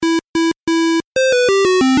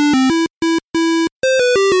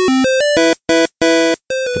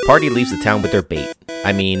the party leaves the town with their bait.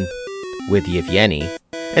 I mean, with Yevgeny,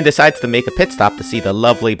 and decides to make a pit stop to see the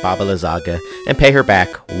lovely Baba Lysaga and pay her back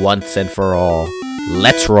once and for all.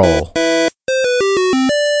 Let's roll.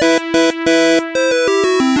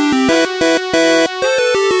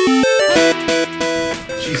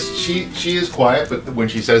 She is quiet, but when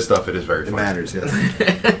she says stuff, it is very funny. It matters,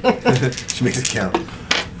 yes. She makes it count.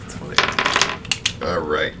 That's funny. All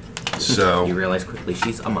right. So You realize quickly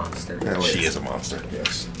she's a monster. she is a monster.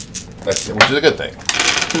 Yes, which is a good thing.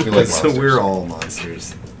 We like So monsters. we're all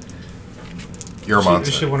monsters. You're a Is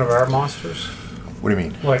monster. she one of our monsters? What do you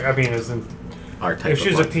mean? Like, I mean, isn't Our type if of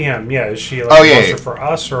she's a monster. PM? Yeah, is she like Oh, a yeah, monster yeah. for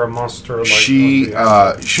us or a monster like? She, of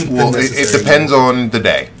the well, it Necessary. depends on the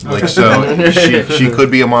day. Like, so she could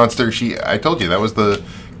be a monster. I told you that was the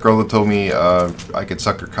girl that told me I could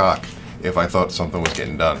suck her cock if I thought something was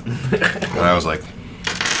getting done, and I was like,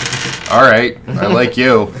 all right, I like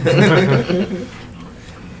you.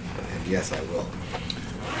 Yes, I will.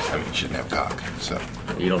 I mean, she didn't have cock, so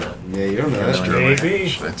You don't know. Yeah, you don't know. that's That's true. Maybe.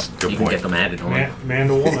 That's a good You can get point. them added on. man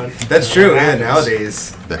to woman. That's true. Yeah, Happens.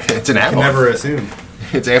 nowadays It's an you can add-on. never assume.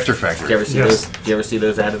 It's After Did you Factory. ever see Yes. those? Did you ever see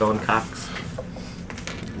those added on cocks?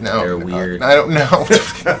 No, They're weird. I don't know.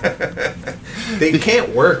 They can't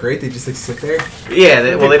work, right? They just like sit there. Yeah,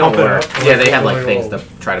 they don't pump it work. up, Yeah, they have like like things little-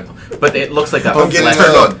 to try to. But it looks like a I'm getting flesh.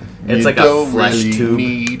 turned on. It's You like a don't flesh really tube,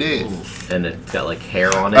 Need it. and it's got like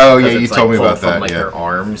hair on it. Oh, 'cause yeah, you it's, told me pulled about from, that, Like yeah. their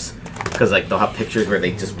arms, because like they'll have pictures where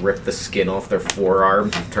they just rip the skin off their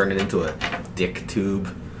forearms and turn it into a dick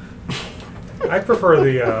tube. I prefer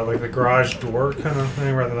the like the garage door kind of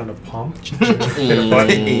thing rather than a pump.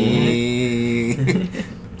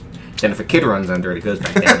 And if a kid runs under it, it goes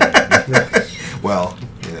back down. Well,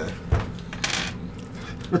 yeah.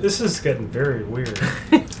 This is getting very weird.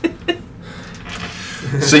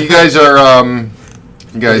 So you guys are, you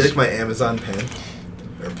You guys. like my Amazon pen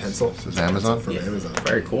or pencil? This is Amazon? From Yeah. Amazon.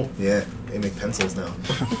 Very cool. Yeah, they make pencils now.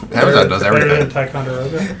 Amazon does Better than everything.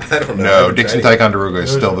 Ticonderoga. I don't know. I No, haven't Dixon tried it. Ticonderoga is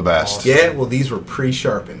Those still are the best. awesome. Yeah, well, these were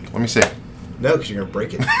pre-sharpened. Let me see. No, because you're gonna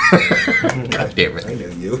break it. God damn I it. know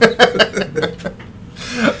you.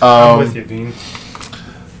 I'm with you, Dean.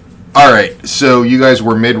 All right, so you guys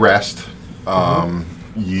were mid-rest.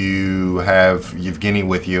 You have Yevgeny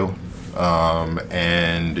with you,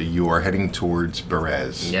 and you are heading towards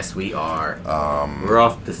Berez. Yes, we are. We're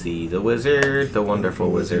off to see the wizard, the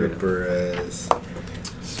wonderful wizard. Perez.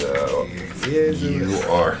 So Yes,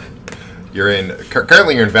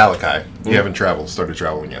 currently you're in Valakai. You haven't started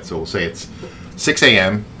traveling yet. So we'll say it's 6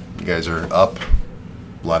 a.m. You guys are up.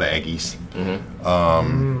 A lot of eggies.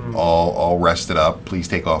 All rested up. Please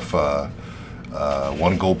take off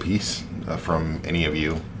one gold piece from any of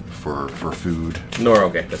you for food. Nora will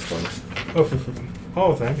get this one.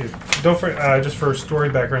 Oh, thank you. Don't forget, just for story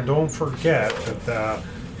background, don't forget that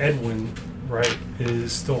Edwin, right,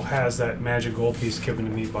 still has that magic gold piece given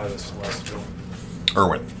to me by the Celestial.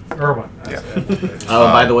 Erwin. Erwin. Yeah. Oh,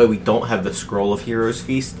 by the way, we don't have the Scroll of Heroes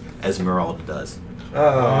Feast, Esmeralda does.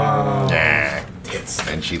 Nah. Tits.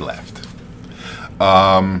 And she left.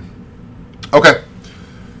 Okay.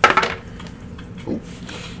 Ooh.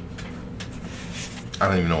 I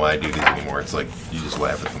don't even know why I do these anymore. It's like you just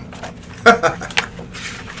laugh at them.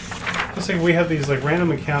 It's like we have these like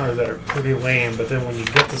random encounters that are pretty lame, but then when you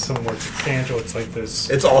get to somewhere substantial, it's like this.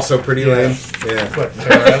 It's also pretty Yeah. lame. Yeah. What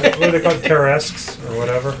are they called? Terresques or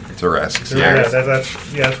whatever. Tarrasques. Yeah, Yeah.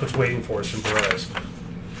 that's what's waiting for us in Perez.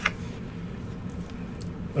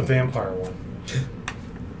 A vampire one.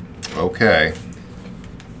 Okay.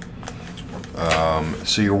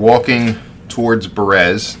 So you're walking towards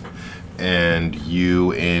Berez, and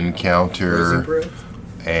you encounter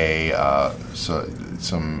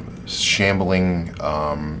some shambling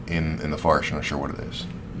in the forest. I'm not sure what it is.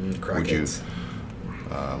 Would you Crackheads.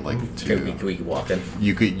 like Can we to? keep walking?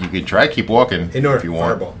 You could try to keep walking Hey, Nora, if you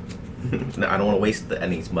want. fireball. No, I don't want to waste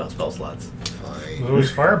any spell slots. Fine. There's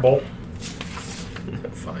always firebolt.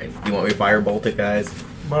 Fine. You want me to firebolt it, guys?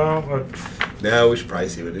 Well, No, we should probably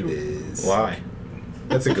see what it is. Why?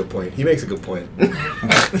 That's a good point. He makes a good point. I mean,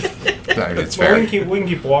 it's well, fair. we can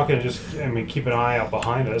keep walking and just keep an eye out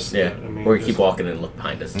behind us. Yeah. I mean, Or we just- keep walking and look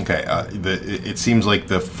behind us. Okay. It seems like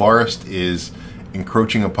the forest is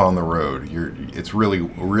encroaching upon the road. It's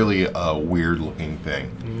really a weird looking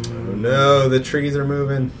thing. Oh no, the trees are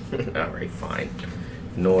moving. Alright, fine.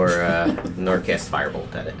 Nor cast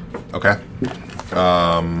firebolt at it. Okay.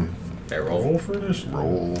 There, Roll roll. for this.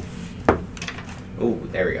 Roll. Ooh,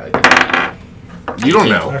 there we go. You don't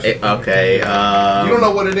know. Okay. You don't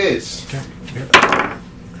know what it is.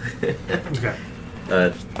 Okay.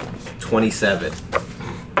 27.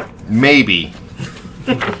 Maybe.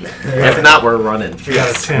 If not, we're running. We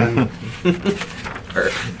got a 10.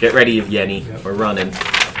 Get ready, Yevgeny. Yep. We're running.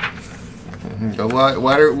 What's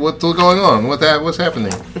going on? What's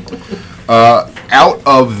happening? Out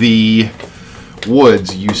of the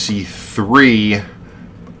woods, you see 3.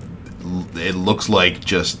 It looks like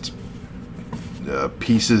just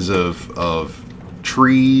pieces of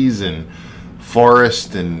trees and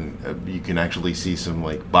forest, and you can actually see some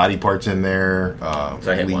like body parts in there.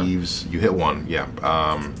 So I hit leaves. You hit one, yeah.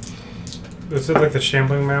 Is it like the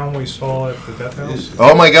shambling mound we saw at the Death House?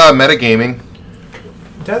 Oh my God, metagaming!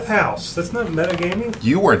 Death House. That's not metagaming.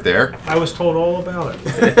 You weren't there. I was told all about it.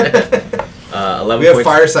 11 We have points.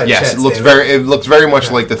 fireside Yes, chats. it looks very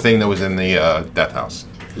much like the thing that was in the Death House.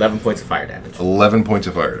 11 points of fire damage. 11 points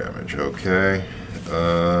of fire damage. Okay.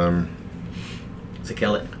 To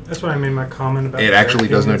kill it. That's why I made my comment about. It actually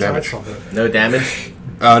does no barricading damage. inside something. No damage.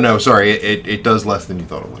 No, sorry. It does less than you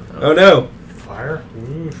thought it would. Oh no. Fire.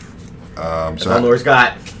 Oof. That's So all Nora's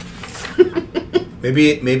got.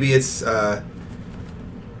 Maybe it's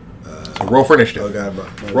roll for initiative. oh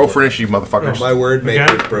god, Roll for initiative, motherfuckers. my word maker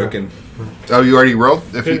Again? is broken. Oh, you already rolled?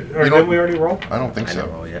 If you Didn't we already roll? I don't think I so.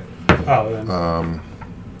 don't roll yet. Oh, then.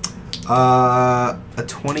 A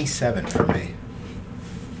 27 for me.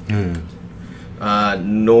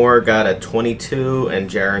 Nor got a 22 and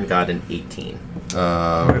Jaren got an 18.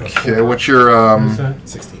 Okay, what's your What's that?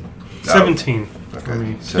 16. 17 for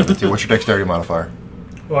me. 17? What's your dexterity modifier?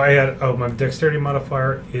 Well, I had. Oh, my dexterity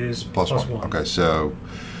modifier is Plus one. Okay, so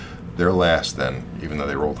they're last then, even though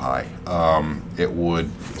they rolled high. It would.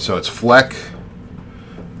 So it's Fleck,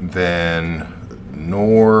 then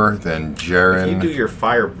Nor, then Jaren. If you do your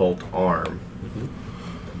firebolt arm,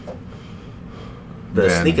 the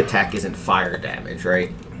Then- sneak attack isn't fire damage,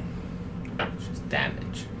 right? It's just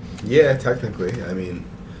damage. Yeah, technically. I mean,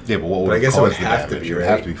 Yeah, but what would But I guess it cause would the have to damage? be, It would right?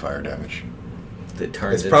 have to be fire damage. It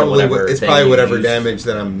turns it's into probably whatever it's thing probably you whatever use. damage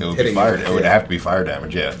that I'm It would hitting. be fire. with, It would yeah. have to be fire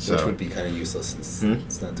damage. Yeah. So Which would be kind of useless.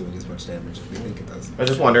 It's not doing as much damage as we think it does. I was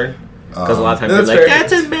just wondering. Because a lot of times No, you're that's like, fair.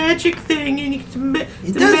 that's a magic thing, and it's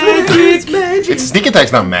It's magic. magic. it's sneak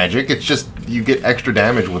attack's not magic. It's just you get extra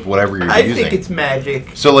damage with whatever you're using. magic.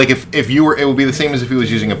 So like if you were, it would be the same as if he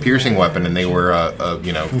was using a piercing weapon and they were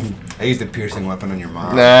I used a piercing weapon on your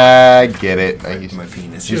mom. Nah, I get it. I My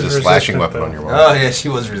penis. use a She was slashing resistant, weapon though. on your mom. Oh yeah, she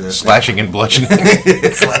was resistant. Slashing and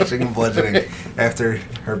bludgeoning. Slashing and bludgeoning after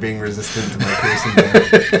her being resistant to my piercing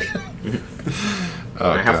damage.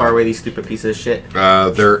 Oh, How God. far away these stupid pieces of shit?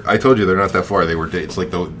 They're. I told you they're not that far. They were. It's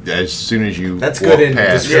like as soon as you That's walk good in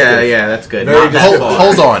past. descriptive. Yeah, that's good. Very Not that good. far.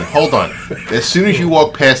 Hold on. As soon as you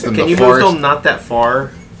walk past them, Can the you move forest. them not that far?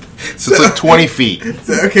 So it's like 20 feet.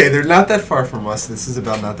 So, okay, they're not that far from us. This is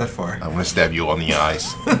about not that far. I'm gonna stab you on the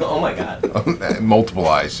eyes, Oh my god. multiple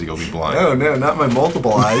eyes, so you'll be blind. No, not my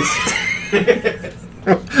multiple eyes.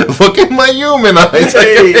 Look at my human eyes.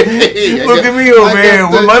 Hey, Look at me, old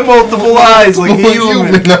man, with my multiple eyes like my you.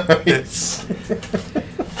 human eyes.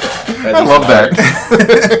 I love that.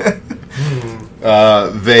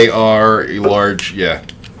 They are large,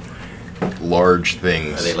 large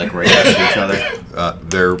things. Are they like right next to each other?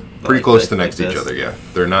 They're pretty Like close this, to next to like each this? other. Yeah,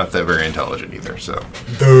 they're not that very intelligent either. So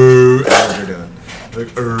That's what they're doing.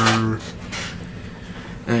 Like,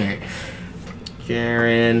 Alright.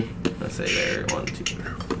 Jaren. Let's say there. 1, 2.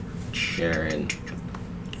 Jaren.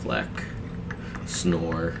 Fleck.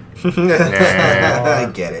 Snore.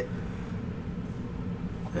 I get it.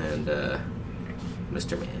 And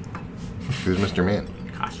Mr. Man. who's Mr. Man?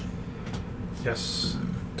 Gosh. Yes.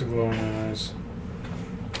 The glowing eyes.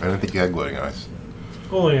 I didn't think you had gloating eyes.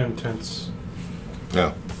 Only intense.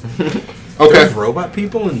 No. There's Okay. robot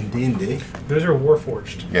people in D&D. Those are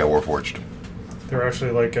warforged. Yeah, Warforged. They're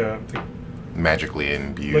actually like Magically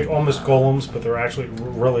imbued. like almost golems, but they're actually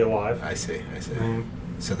really alive. I see. Mm.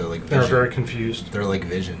 So they're like They're Vision. very confused. They're like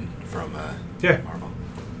Vision from Yeah. Marvel.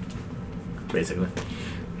 Basically.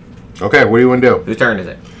 Okay, what do you want to do? Whose turn is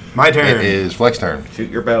it? My turn. It is Flex turn. Shoot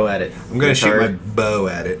your bow at it. I'm gonna shoot my Retard. bow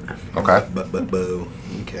at it. Okay. Bow.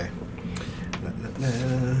 Okay.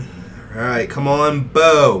 All right, come on,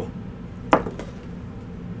 bow.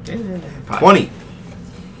 20.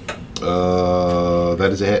 That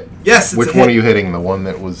is a hit. Yes. It's Which a one hit. are you hitting? The one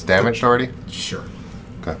that was damaged already? Sure.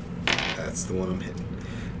 Okay. That's the one I'm hitting.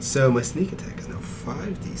 So my sneak attack is now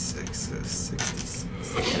 5d6, so 66.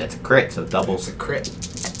 And it's a crit, so It's doubles. a crit.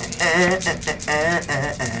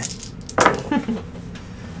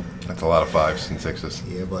 That's a lot of 5s and 6s.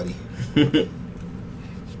 Yeah, buddy.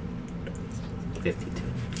 52.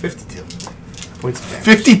 52 points of damage.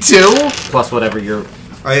 52? Plus whatever your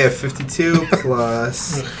I have 52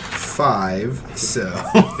 plus 5, so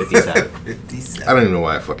 57. 57. I don't even know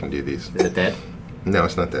why I fucking do these. Is it dead? No,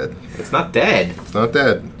 it's not dead. It's not dead. It's not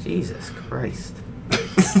dead. Jesus Christ.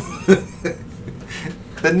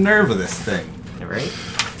 The nerve of this thing. All right.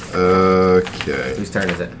 Okay. Whose turn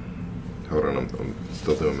is it? Hold on, I'm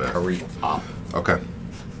still doing math. Hurry up. Okay.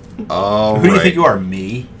 All Who do you think you are,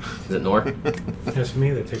 me? Is it Nor? It's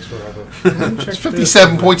me that takes forever. It's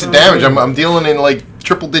 57 points of damage. I'm dealing in like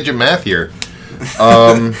triple-digit math here.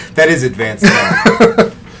 That is advanced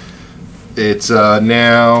now. It's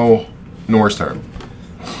now Nor's turn.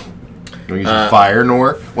 Want to use some fire,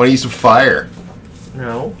 Nor? Want to use some fire?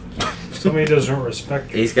 No. Somebody doesn't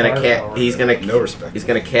respect your He's gonna firepower. No respect. He's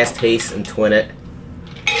gonna cast haste and twin it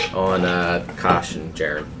on Kosh and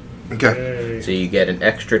Jaren. Okay. Yay. So you get an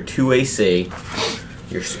extra 2 AC.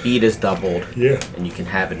 Your speed is doubled. Yeah. And you can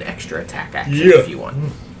have an extra attack action Yeah. if you want.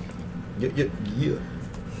 Yeah.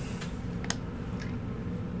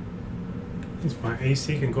 My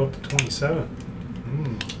AC can go up to 27.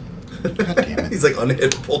 God damn it. He's like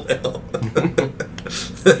unhittable now.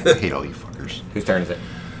 I hate all you fuckers. Whose turn is it?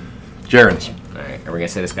 Jaren's. Alright, are we gonna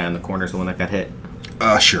say this guy in the corner is the one that got hit?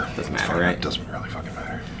 Sure. Doesn't It's matter, fine. right? It doesn't really fucking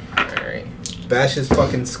matter. Alright. Bash his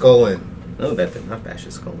fucking skull in. No, that did not bash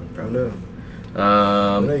his skull in, Oh bro.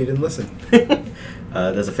 no. No, you didn't listen.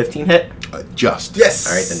 Does a 15 hit? Just. Yes!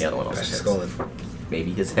 Alright, then the other one also Bash his hits. skull in.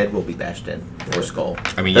 Maybe his head will be bashed in. Or skull.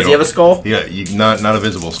 I mean, Does you he have a don't- skull? Yeah, not a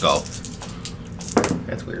visible skull.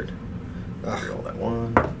 That's weird. Ah. Roll that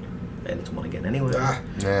one. And it's one again anyway. Ah.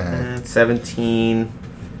 Nah. And 17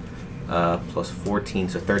 plus 14,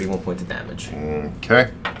 so 31 points of damage. Okay.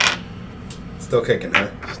 Still kicking, huh?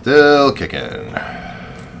 Still kicking.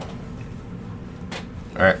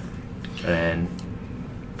 Alright. And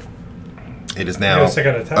It is You now. get a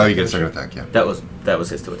second attack, Oh, you get a don't second you? attack, yeah. that was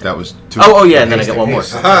his 2 attack. That was two. Oh, yeah, and then I Hasting get one more.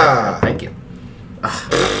 haste. Aha! Thank you.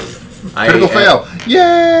 Critical fail.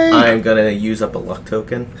 Yay! I'm gonna use up a luck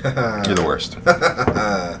token. You're the worst.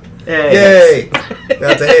 Yay!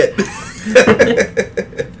 That's a hit.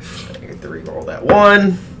 I get to reroll that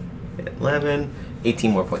one. Hit 11.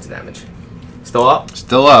 18 more points of damage. Still up?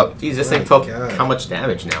 Still up. Jeez, this My thing took God. how much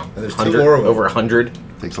damage now? And there's 100? two more of them. Over 100,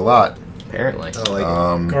 Takes a lot. apparently. I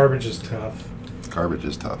like Garbage is tough. Garbage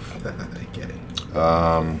is tough. it. I get it.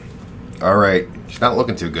 Alright. He's not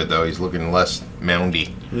looking too good, though. He's looking less moundy.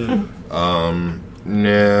 Hmm.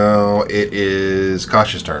 Now it is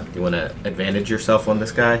Kasha's turn. You want to advantage yourself on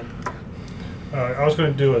this guy? I was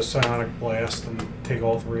going to do a psionic blast and take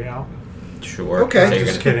all 3 out. Sure. Okay. So you're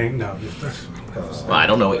Just gonna- kidding. No. Well, I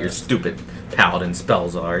don't know what your stupid paladin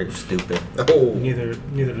spells are. You're stupid. Oh. Neither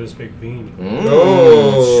does Big Bean.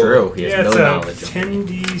 Oh. It's true. He has Yeah, no it's knowledge. a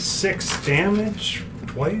 10d6 damage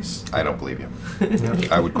twice. I don't believe you.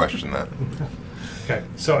 I would question that. Okay,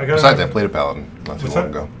 so I got Besides, I played a paladin not too What's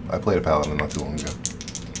long that? ago. I played a paladin not too long ago.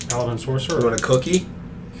 Paladin Sorcerer. You want a cookie?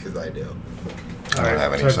 Because I do. I don't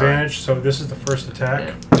have any, so sorry. advantage. So this is the first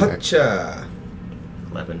attack. Yeah. Pacha.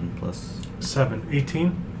 11 plus. 7,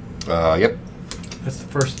 18. Yep. That's the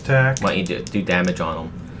first attack. Why don't you do damage on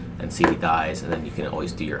him and see if he dies, and then you can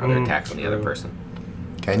always do your other attacks on the other true. person.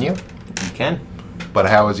 Can you? You can. But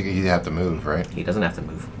how is he? He'd have to move, right? He doesn't have to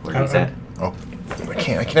move. Where Uh, he's at. Oh, I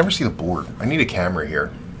can't. I can never see the board. I need a camera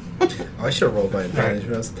here. Oh, I should have rolled my advantage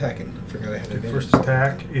when I was attacking. I forgot I had The advantage. first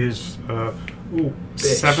attack is Bitch.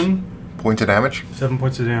 7 Points of damage. 7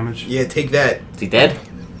 points of damage. Yeah, take that. Is he dead?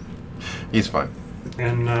 He's fine.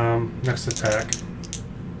 And next attack.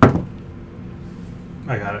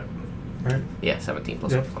 I got it. Right? Yeah, 17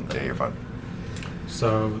 plus Yep. something. Yeah, you're fine.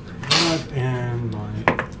 So that and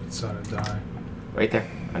my side die. Right there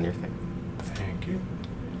on your thing. Thank you.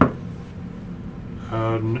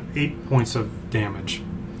 8 points of damage.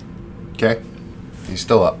 Okay. He's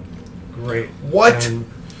still up. Great. What? And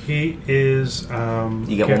he is.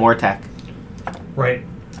 You get one more attack. Right.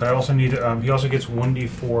 But I also need. He also gets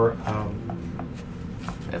 1d4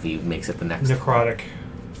 If he makes it the next. necrotic.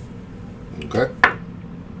 Okay.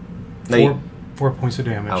 No, you- 4 points of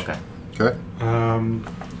damage. Okay. Okay.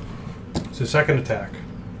 So second attack,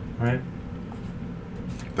 right?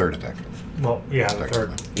 Third attack. Well, yeah, the Second third.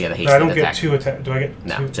 attack. Yeah, the I hasted don't attack. get 2 attack. Do I get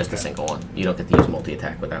No, 2? just a Okay. single one. You don't get to use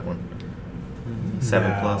multi-attack with that one. 7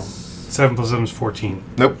 No. plus. 7 plus 7 is 14.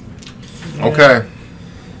 Nope. Okay.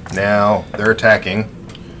 Now they're attacking.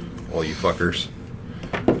 All you fuckers.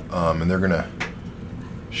 And they're gonna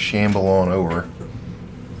shamble on over.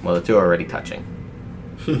 Well, the two are already touching.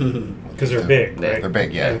 Because they're big, Yeah. right? They're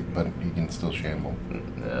big, yeah, but he can still shamble.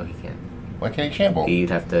 No, he can't. Why can't he shamble? You'd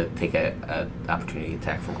have to take a opportunity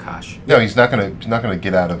attack from Kosh. No, he's not gonna. He's not gonna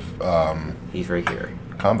get out of He's right here.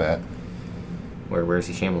 combat. Where is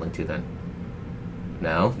he shambling to then?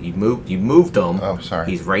 No, you moved him. Oh, sorry.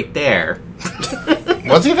 He's right there.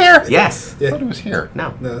 Was he there? Yes. I thought he was here.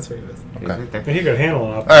 No. No, that's where he was. He's Okay. right there. And he could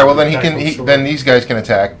handle it up. All right. Well, then he Attack can. from He, short. then these guys can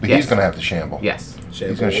attack, but Yes. he's going to have to shamble. Yes. He's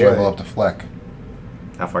going to shamble up to Fleck.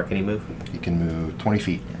 How far can he move? He can move 20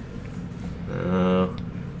 feet.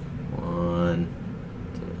 1,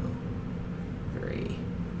 2, 3.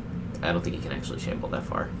 I don't think he can actually shamble that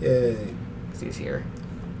far. Yay. Because he's here.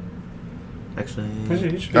 Actually.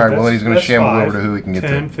 He should be- All right, well, then he's gonna that's shamble 5, over to who he can get to.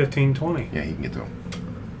 10, 15, 20. Yeah, he can get to him.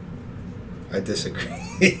 I disagree.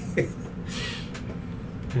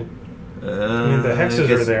 the hexes I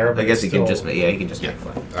guess, are there, but I guess he can still- just. Yeah, he can just Yeah. make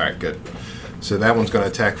fun. All right, good. So that one's going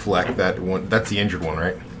to attack Fleck. That one. That's the injured one,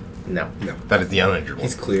 right? No. No, That is the uninjured one.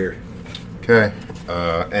 he's clear. Okay.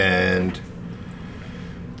 And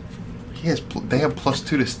they have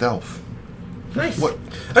 +2 to stealth. Nice. What?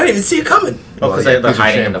 I didn't even see it coming. Oh, because Well, yeah, they're 'cause of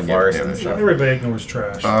hiding in the shambling, forest yeah, and yeah. stuff. Everybody ignores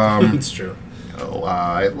trash. It's true. Oh,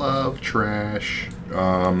 I love trash.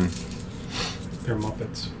 They're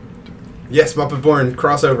Muppets. Yes, Muppet Born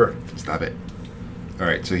crossover. Stop it. All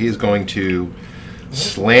right, so he is going to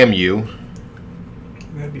slam you.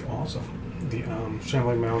 That'd be awesome. The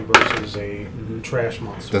Shambling Mound versus a trash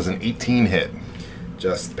monster. Does an 18 hit.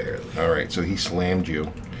 Just barely. All right, so he slammed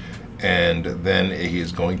you, and then he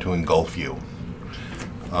is going to engulf you.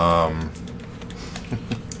 I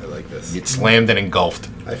like this. Get slammed and engulfed.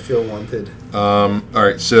 I feel wanted. All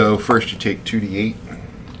right, so first you take 2d8.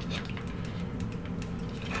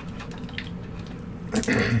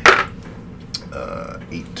 uh,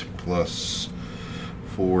 8 plus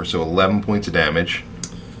 4, so 11 points of damage.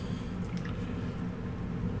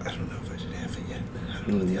 I don't know if I should half it yet. I don't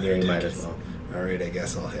know what the other Yeah, you deck might is. as well. All right, I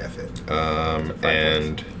guess I'll half it.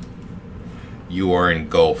 And you are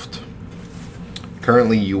engulfed.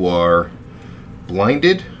 Currently, you are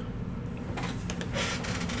blinded,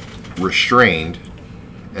 restrained,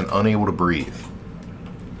 and unable to breathe.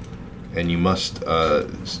 And you must make a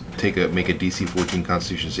DC 14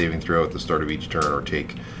 Constitution saving throw at the start of each turn, or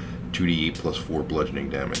take 2d8 plus 4 bludgeoning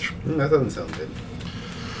damage. That doesn't sound good.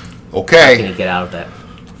 Can Okay. he get out of that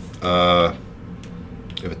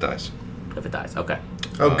If it dies. if it dies? Okay.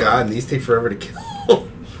 Oh God, and these take forever to kill.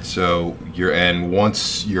 So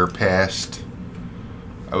once you're past,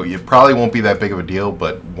 it probably won't be that big of a deal,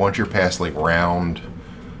 but once you're past like round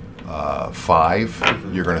 5,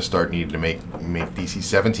 you're going to start needing to make DC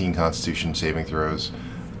 17 Constitution saving throws,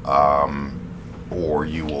 or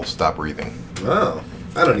you will stop breathing. Oh,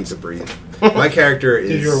 I don't need to breathe. My character is.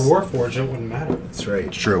 If you're a Warforged, it wouldn't matter. That's right.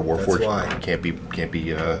 It's true. That's Warforged why. can't be. Can't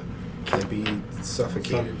be So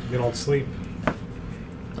suffocated. you don't sleep.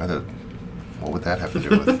 What would that have to do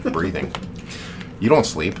with breathing? You don't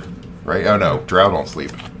sleep, right? Oh no, Drow don't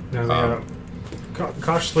sleep. No,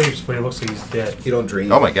 Kosh sleeps, but it looks like he's dead. You don't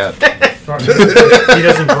dream. Oh my god. He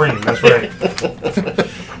doesn't dream. That's right.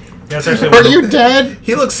 That's actually. Are you dead?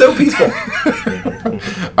 He looks so peaceful.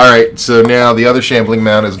 All right, so now the other shambling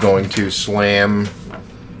mount is going to slam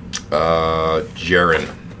Jaren,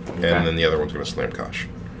 and then the other one's going to slam Kosh.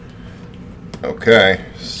 Okay,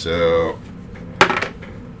 so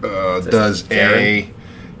does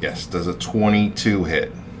a 22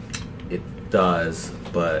 hit? It does,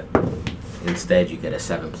 but instead you get a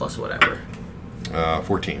 7 plus whatever.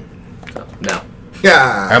 14. So, no.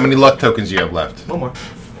 Yeah. How many luck tokens do you have left? One more.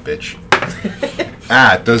 Bitch.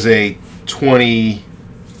 It does a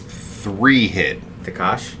 23 hit.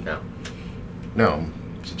 Takash? No. No,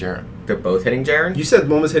 it's a Jaren. They're both hitting Jaren? You said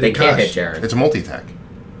one was hitting They can't Kosh. hit Jaren. It's a multi-attack.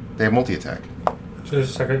 They have multi-attack. Just a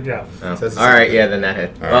second, yeah. Oh. So it's the All right, same. yeah, then that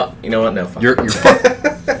hit. All right. Well, you know what? No, fuck. You're 2.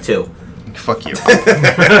 fuck you.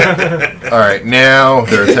 All right, now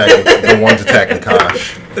they're attacking. The one's attacking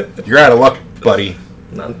Kosh. You're out of luck, buddy.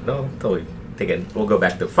 No, totally. We'll go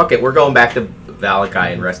back to... Fuck it, we're going back to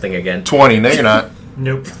Valakai and resting again. 20. No, you're not.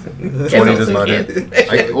 Nope. 20 does not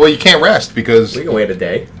hit. Well, you can't rest because We can wait a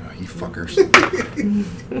day. you fuckers.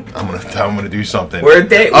 I'm gonna do something. We're a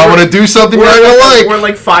day. I'm gonna do something you're not gonna We're like.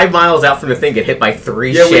 like 5 miles out from the thing, get hit by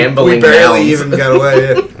 3 Yeah, shambling we barely mounds. even got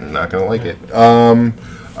away. Yeah. I'm not gonna like it. All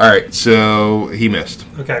right, so he missed.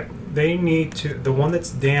 Okay. They need to. The one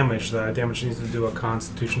that's damaged, the damage needs to do a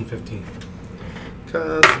Constitution 15.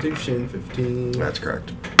 Constitution 15. That's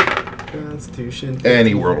correct. Constitution 15. And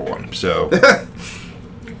he whirled a 1. So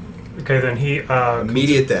Okay, then he.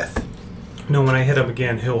 Immediate death. No, when I hit him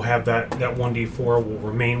again, he'll have that 1d4 will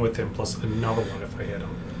remain with him plus another one if I hit him.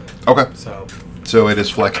 okay. So It is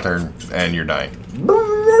Fleck's turn, and you're dying.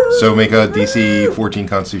 So make a DC 14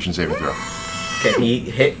 Constitution saving throw. Can he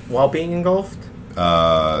hit while being engulfed?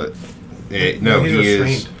 No, No, he's he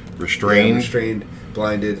is Yeah, restrained. restrained.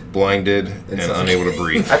 blinded, and unable to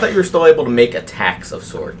breathe. I thought you were still able to make attacks of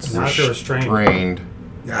sorts. Not if you're restrained. Trained.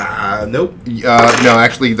 Nope. No,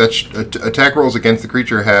 actually, that's attack rolls against the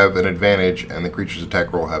creature have an advantage, and the creature's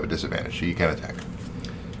attack roll have a disadvantage, so you can attack.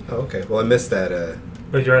 Oh, okay. Well, I missed that.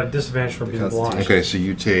 But you're at a disadvantage for being Constitution. blind. Okay, so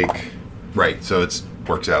you take... Right, so it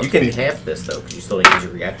works out. You to can be half this, though, because you still didn't use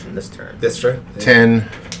your reaction this turn. That's true. 10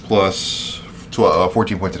 plus 12,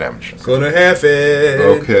 14 points of damage. Gonna half it.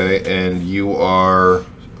 Okay, and you are...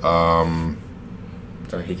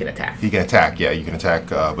 So he can attack. He can attack, yeah, you can attack,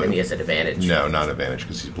 but... And he has an advantage. No, not advantage,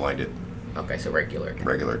 because he's blinded. Okay, so regular.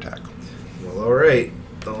 Regular attack. Well, alright.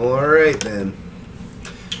 Alright, then.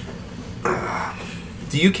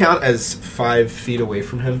 Do you count as 5 feet away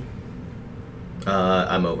from him?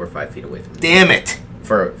 I'm over 5 feet away from him. Damn it!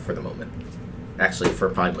 For the moment. Actually, for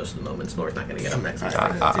probably most of the moments, Nora's not going to get up next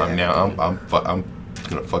time. I'm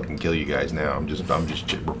gonna fucking kill you guys now. I'm just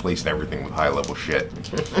replacing everything with high level shit.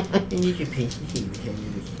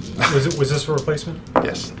 Was this a replacement?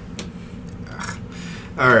 Yes.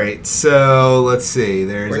 Alright, so let's see.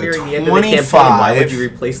 There's We're a nearing the end of the campaign. Why would you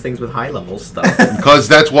 25. replace things with high level stuff? Because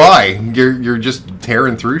that's why you're just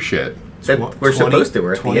tearing through shit. We're supposed to.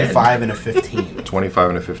 We're at the end. 25 and a 15. 25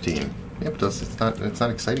 and a 15. Yep, it's not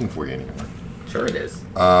exciting for you anymore. Sure it is.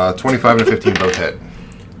 25 and a 15 both hit.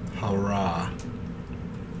 Hurrah.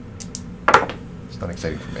 It's not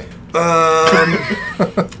exciting for me.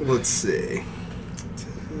 Let's see.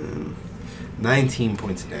 19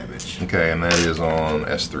 points of damage Okay, and that is on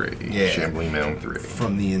S3. Yeah. Shambling Mound 3.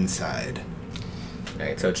 from the inside.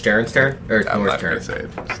 Alright, so it's Jaren's turn? Or I'm Nora's not turn? gonna say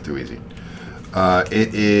it. It's too easy.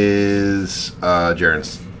 It is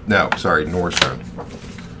Jaren's. No, sorry, Nora's turn.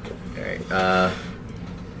 Alright,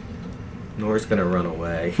 Nora's gonna run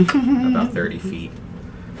away about 30 feet.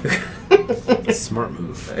 Smart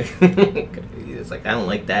move. It's like, I don't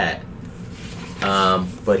like that.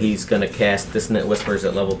 But he's gonna cast Dissonant Whispers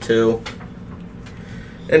at level 2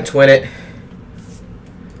 and twin it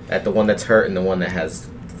at the one that's hurt and the one that has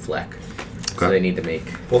Fleck. So Okay. they need to make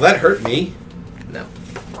Well, that hurt me. no.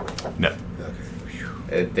 No.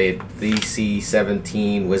 Okay. They DC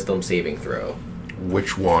 17 Wisdom saving throw.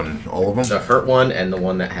 Which one? All of them? The hurt one and the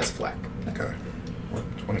one that has Fleck. Okay.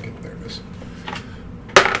 Which one again? There it is.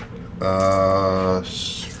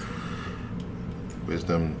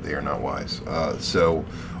 Wisdom, they are not wise. So,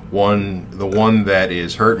 the one that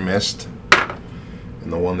is hurt missed,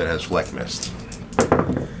 and the one that has Fleck missed.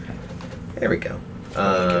 There we go.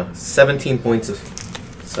 17 points of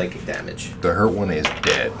psychic damage. The hurt one is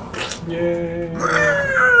dead, Yay.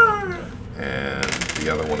 and the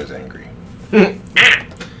other one is angry.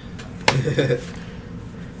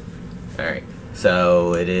 Alright,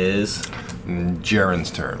 so it is. Jaren's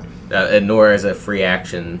turn. And Nora, as a free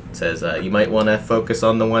action, says, you might want to focus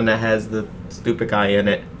on the one that has the stupid guy in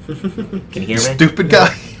it. Can you hear me? Stupid guy.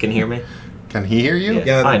 Can you hear me? Can he hear you? Yeah.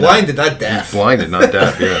 Yeah, I know. blinded, not deaf. Blinded, not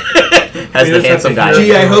deaf. Yeah. Has You the just have handsome to guy. hear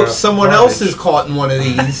Gee, I it. hope someone else Garbage. is caught in one of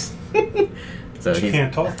these. So You he's,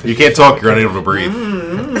 can't talk. You can't talk. You're unable to breathe.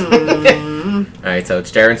 Alright, so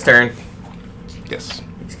it's Jaren's turn. Yes.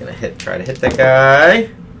 He's gonna try to hit that guy.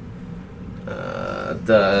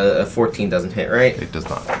 The 14 doesn't hit, right? It does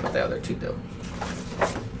not. But the other two do.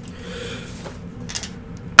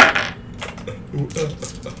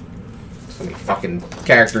 So many fucking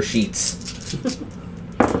character sheets.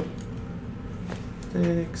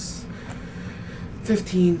 6,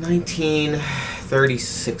 15, 19,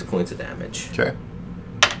 36 points of damage. Okay.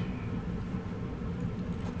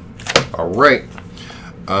 All right.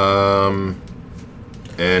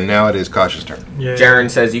 And now it is Kasha's turn. Yeah. Jaren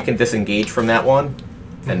says you can disengage from that one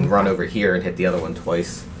and run over here and hit the other one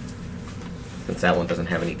twice. Since that one doesn't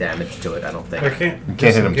have any damage to it, I don't think. I can't. You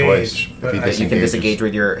can't hit him twice. disengage, If but he You can disengages. disengage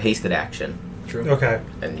with your hasted action, True. Okay.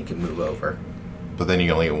 and you can move over. But then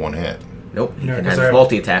you only get one hit. Nope, you No, can 'cause have I-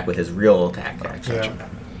 multi-attack with his real attack action. Yeah.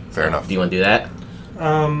 Fair enough. Do you want to do that?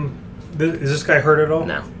 Is this guy hurt at all?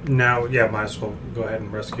 No. No. Yeah. Might as well go ahead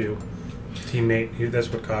and rescue teammate. That's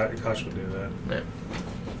what Kosh would do. That. No.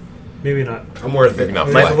 Maybe not. I'm worth Maybe it. not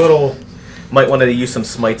Maybe Fleck. a little Might want to use some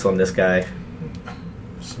smites on this guy.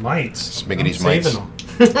 smites. Smiggity I'm saving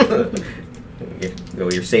smites. them.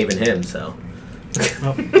 You're saving him, so.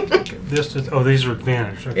 Oh, this is, these are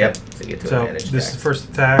advantage. Okay. Yep, so you get to So advantage. this is attacks. first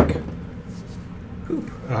attack,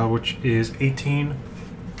 which is 18,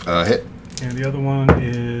 Hit. and the other one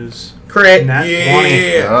is Crit! nat 20.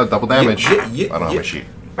 Yeah. Double damage. Yeah, yeah, I don't have yeah. a sheet.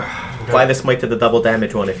 Apply the smite to the double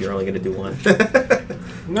damage one if you're only going to do one.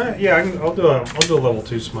 No, yeah, I'll do a level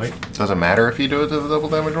 2 smite. Doesn't matter if you do it to the double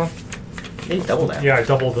damage one? Hey, double that. Yeah, I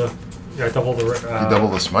double the. You double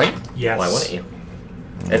the smite? Yes. Why wouldn't you?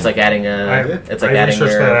 It's like adding it's like I adding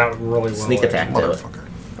researched that your out really well. sneak attack to it. Motherfucker.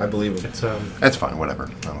 I believe it. It's That's fine. Whatever.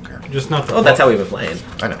 I don't care. just not the. Oh, that's how we've been playing.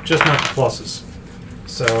 I know. Just not the pluses.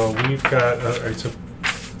 So we've got. Alright, so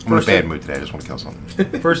I'm in a bad mood today. I just want to kill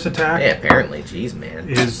something. first attack Yeah, apparently. Jeez, man.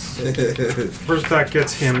 is first attack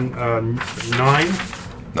gets him 9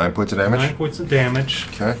 9 points of damage. 9 points of damage.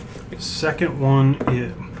 Okay. Second one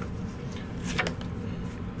is.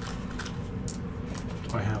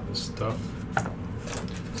 Do I have this stuff?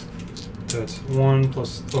 That's 1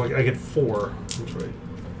 plus. Oh, I get 4. That's right.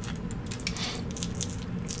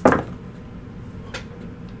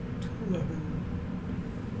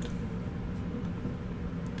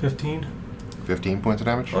 15. 15 points of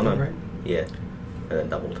damage. Oh, no. Right. Yeah. And then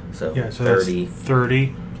doubled. So, Yeah, so 30 that's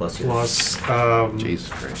 30 plus your... plus Jesus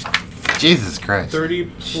Christ. Jesus Christ. 30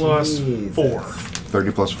 plus Jesus. 4.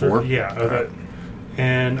 30 plus 4. Yeah, that.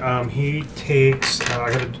 And he takes.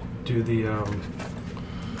 I gotta do the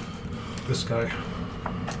this guy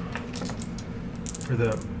for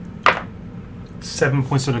the 7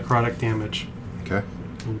 points of necrotic damage. Okay.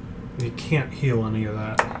 You can't heal any of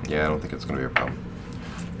that. Yeah, I don't think it's going to be a problem.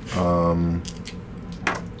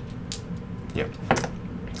 Yeah.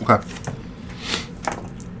 Okay.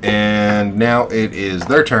 And now it is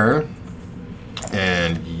their turn.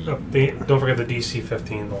 And Oh, don't forget the DC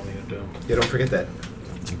 15. They'll need to do Yeah, don't forget that.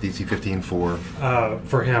 DC 15 for...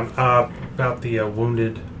 for him about the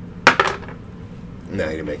wounded. No,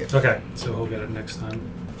 you didn't make it. Okay, so he'll get it next time.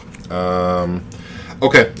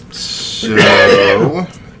 Okay, so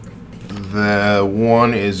the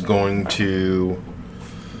one is going to...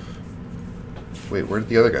 Wait, where did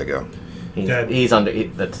the other guy go? Dead. He's under...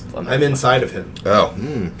 that's under I'm inside of him. Oh,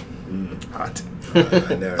 Hot.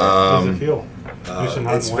 I know. How does it feel? Nice and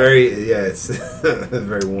hot It's and wet? very, yeah, it's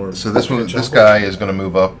very warm. so this guy is going to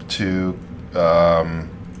move up to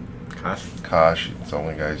Gosh. Kosh. It's the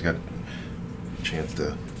only guy who's got a chance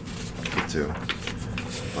to get to.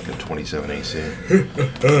 Fucking 27 AC.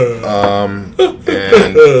 And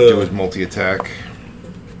do his multi-attack.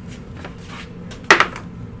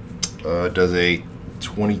 Does a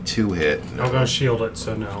 22 hit. No. I'm gonna shield it,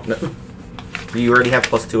 so no. No. You already have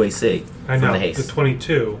plus 2 AC I from know the the haste.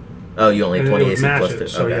 22. Oh, you only have And 20 it would AC match plus it, 2.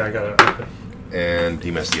 so okay. yeah, I got it. And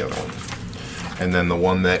he missed the other one. And then the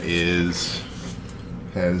one that has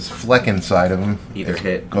Fleck inside of him. Either is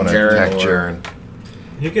hit gonna Jaren attack or- Jaren.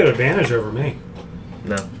 You get advantage over me.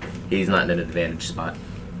 No. He's not in an advantage spot.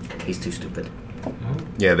 He's too stupid.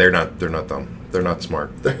 Yeah, they're not dumb. They're not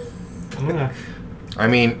smart. Yeah. I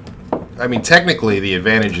mean, technically the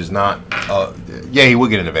advantage is not. Yeah, he would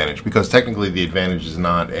get an advantage because technically the advantage is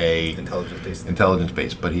not a intelligence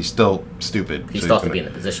based, but he's still stupid. He so still has to gonna- be in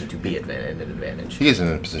a position to be in an advantage. He isn't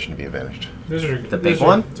in a position to be advantaged. Those are The big those are-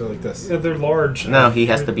 one? So like this. Yeah, they're large. No, he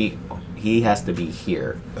has to be. He has to be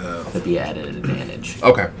here to be at an advantage.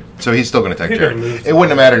 Okay, so he's still going to attack He Jaren. could've moved. It wouldn't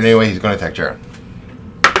have mattered anyway. He's going to attack Jaren.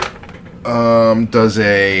 Does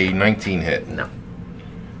a 19 hit? No.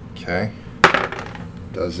 Okay.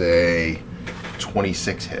 Does a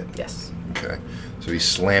 26 hit? Yes. Okay. So he's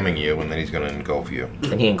slamming you, and then he's going to engulf you.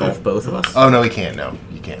 Can he engulf both of us? Oh no, he can't. No,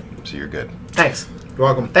 you can't. So you're good. Thanks. You're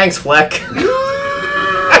welcome. Thanks, Fleck.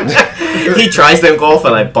 He tries to engulf,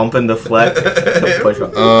 and I bump into Fleck. Push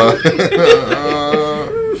him.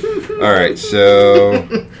 All right. So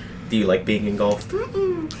Do you like being engulfed?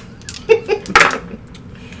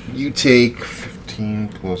 you take 15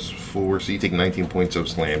 plus 4, so you take 19 points of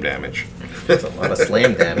slam damage. That's a lot of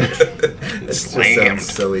slam damage. This just sounds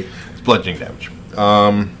silly. It's bludgeoning damage.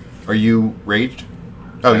 Are you raged?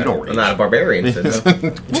 Oh, you don't rage. I'm not a barbarian, so no.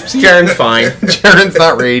 Jaren's fine. Jaren's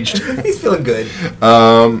not raged. He's feeling good.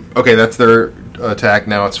 Okay, that's their attack.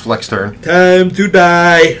 Now it's Fleck's turn. Time to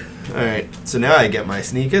die. Alright, so now I get my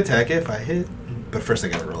sneak attack if I hit. But first I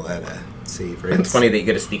gotta roll that save, right? It's funny that you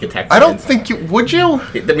get a sneak attack. I don't think you would you.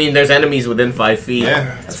 I mean, there's enemies within 5 feet.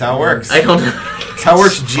 Yeah, that's how it works. I don't know. That's how it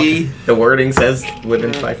works, G. The wording says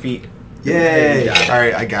within 5 feet. Yay!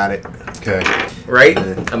 Alright, I got it. Okay, Right?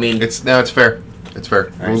 I mean, it's fair. It's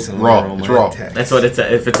fair. Alright, so let me Raw. roll It's my raw. attack. that's what it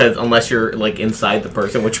says. If it says unless you're like inside the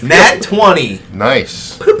person, which Nat 20.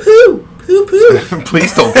 Nice. poo poo poo poo.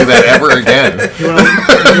 Please don't do that ever again.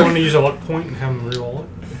 You want to use a luck point and have them reroll it?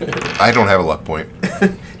 I don't have a luck point.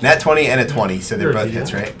 Nat 20 and a 20, so they're You're both a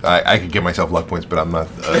hits, D1. right? I could give myself luck points, but I'm not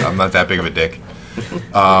that big of a dick.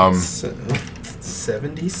 So,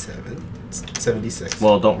 77. 76.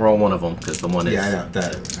 Well, don't roll one of them because the one is. yeah, I know.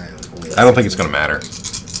 That, I don't think it's gonna matter.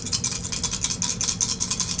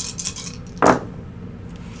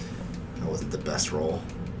 That wasn't the best roll.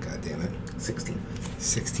 God damn it. 16.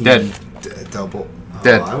 16. Dead. Double.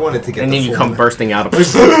 Dead. I wanted to get. And the then you full come one. bursting out of.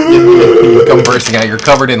 You come bursting out. You're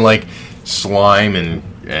covered in like slime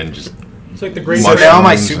and just It's like the great, So now am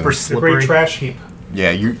I mushrooms super and- the great slippery? trash heap. yeah.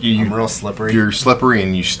 I'm real slippery. You're slippery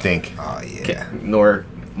and you stink. Oh yeah. Nor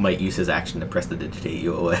might use his action to prestidigitate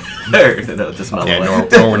you away. Or to smell Yeah, away.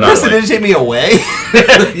 no, we're not. Listen, didn't take me away.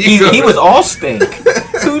 he was all stink.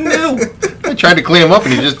 Who knew? I tried to clean him up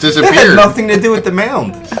and he just It had disappeared. nothing to do with the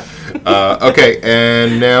mound. Okay,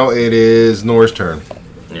 and now it is Nor's turn.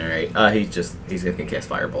 Alright, he's gonna cast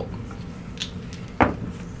Firebolt.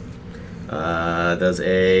 Does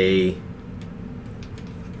a...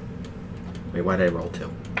 Wait, why did I roll 2?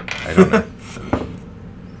 I don't know.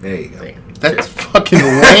 There you go. That's fucking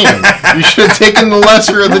lame. You should have taken the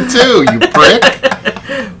lesser of the two, you prick.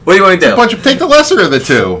 What do you want to do? Take the lesser of the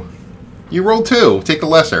two. You rolled 2. Take the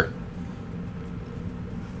lesser.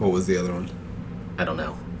 What was the other one? I don't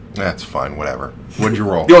know. That's fine. Whatever. What'd you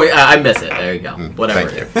roll? I miss it. There you go. Whatever.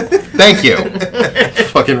 Thank you. Thank you.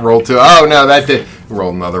 Fucking roll 2. Oh no, that did. Roll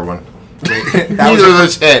another one. That Neither of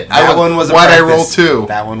those hit. That one was a Why'd practice. I roll 2?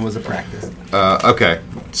 That one was a practice. Okay.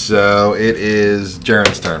 So it is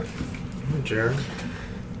Jaren's turn. Jared.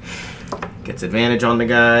 Gets advantage on the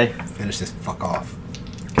guy. Finish this fuck off.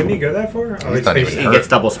 Can you go that far? Oh, He's not even He hurt. gets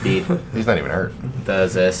double speed. He's not even hurt.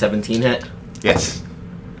 Does a 17 hit. Yes.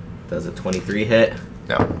 Does a 23 hit.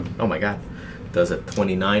 No. Oh my god. Does a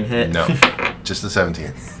 29 hit. No. Just the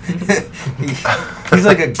 17. He's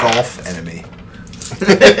like a golf enemy.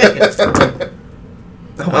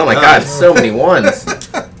 Oh my god, so many ones.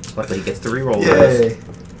 Luckily he gets to reroll those.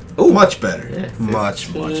 Ooh, much better. Yeah, much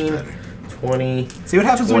 15. better. 20. See what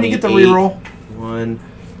happens when you get the 28, reroll?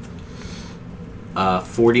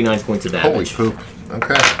 49 points of Holy damage. poop.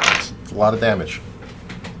 Okay. That's a lot of damage.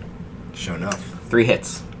 Sure enough. 3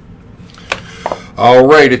 hits. All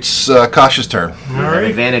right, it's Kasha's turn. You have Alright.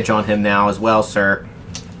 advantage on him now as well, sir.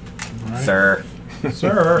 Sir.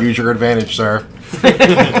 Sir. Use your advantage, sir.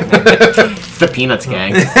 It's the Peanuts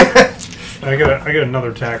gang. I got another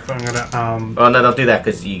attack. I'm gonna Oh, no, don't do that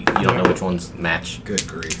because you don't know which ones match. Good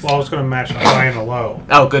grief. well I was gonna match the high and the low.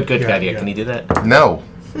 Oh, good Yeah, idea. yeah. Can you do that? No.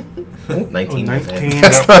 19. 19.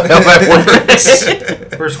 That's not how that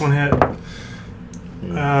works. First one hit.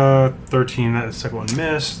 13. That second one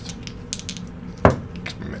missed.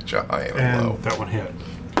 Mitch, I am And low. that one hit.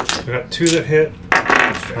 So I got 2 that hit.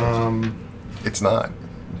 It's not.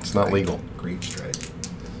 It's not legal. Great strike.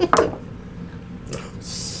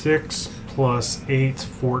 6 plus 8,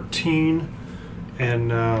 14.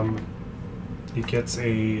 And he gets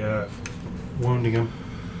a wounding him.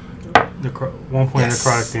 1 point Yes.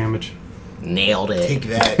 of necrotic damage. Nailed it. Take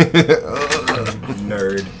that,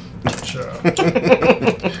 nerd.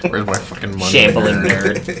 Where's my fucking money? Shambling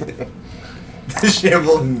nerd.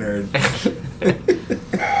 Shambling nerd.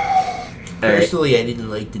 Alright. Personally, I didn't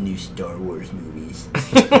like the new Star Wars movies.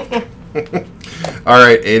 All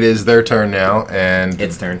right, it is their turn now, and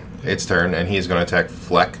Its turn. its turn, and he's going to attack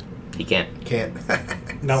Fleck. He can't. Can't.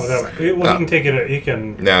 Not without. Well, he can take it. He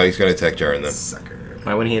can. Now he's going to attack Jaren then, Sucker.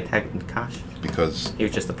 Why wouldn't he attack Kosh? because He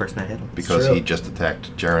was just the person that hit him. True. he just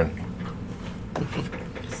attacked Jaren.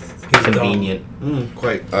 He's Convenient.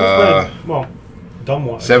 Quite. Well, dumb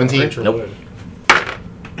one. 17? Creature Nope.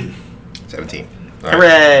 would. 17. All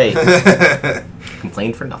right. Hooray!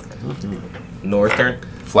 Complained for nothing. Nor's turn.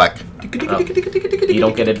 Fleck. Oh. You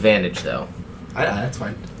don't get advantage though. That's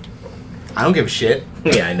fine. I don't give a shit.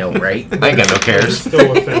 Yeah, I know, right? I ain't got no He's cares.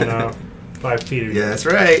 still within 5 feet of you. Yeah, that's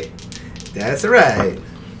right. That's right.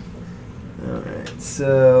 Alright,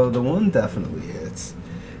 so the one definitely hits.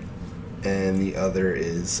 And the other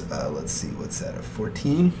is, let's see, what's that, a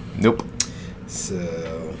 14? Nope. So,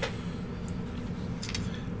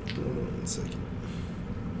 hold on 1 second.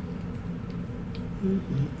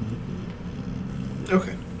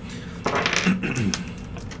 Okay.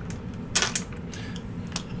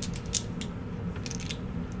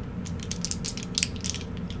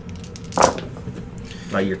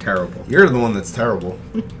 Oh, you're terrible. You're the one that's terrible.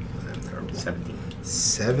 I'm terrible. 17.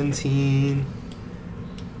 17.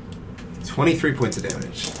 23 points of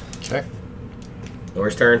damage. Okay.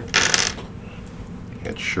 Nor's turn.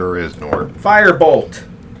 It sure is Nor. Firebolt.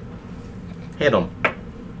 Hit him.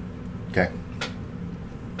 Okay.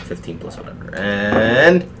 15 plus whatever.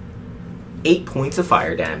 And 8 points of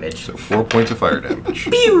fire damage. So 4 points of fire damage.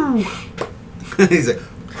 Pew! He's like,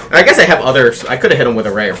 I guess I have others. I could have hit him with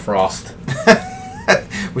a ray of frost.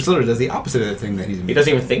 which literally does the opposite of the thing that he's He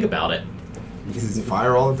doesn't even think about it. He's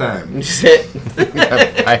fire all the time. Just hit.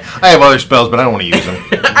 I have other spells, but I don't want to use them.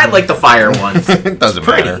 I like the fire ones. It doesn't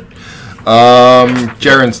Pretty. matter.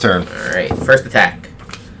 Jaren's turn. Alright, first attack.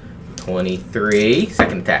 23.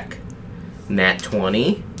 Second attack. Nat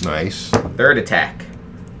 20. Nice. Third attack,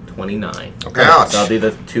 29. Okay. Ouch. So I'll do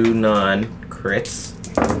the 2 non-crits.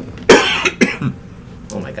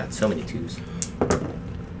 Oh my god, so many 2s.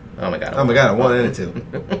 Oh my god. Oh my god, a 1 and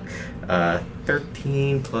a 2.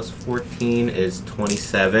 13 plus 14 is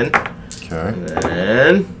 27. Okay. And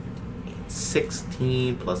then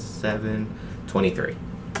 16 plus 7, 23.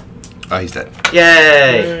 Oh, he's dead.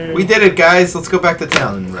 Yay! We did it, guys. Let's go back to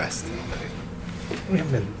town and rest. We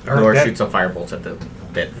haven't Nor that- shoot some firebolts at the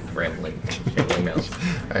rambling mouse.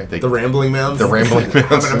 All right, The Rambling Mounds? the rambling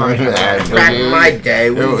mounds. Back in my day,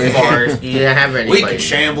 we were forest. You didn't have anybody. We can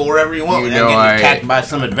shamble wherever you want You without know, getting I- attacked by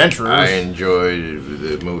some adventurers. I enjoyed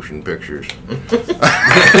the motion pictures.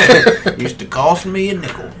 Used to cost me a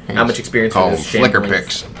nickel. How much experience Call for them this flicker shambling?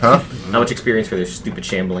 picks, huh? How much experience for this stupid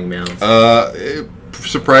shambling mounds?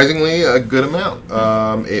 Surprisingly, a good amount.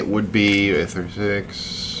 It would be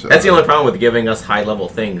 36. That's the only problem with giving us high level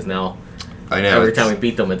things now. I know. Every time we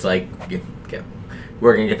beat them, it's like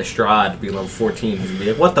we're gonna get the Strahd to be level 14. He's gonna be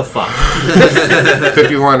like, what the fuck?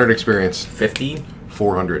 5,400 experience. 50?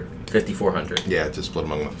 400. 5,400. Yeah, it's just split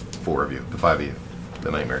among the 4 of you, the 5 of you, the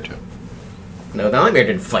Nightmare too, No, the Nightmare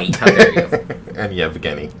didn't fight. How dare you? and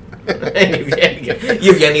Yevgeny.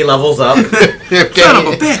 Yevgeny levels up. Son of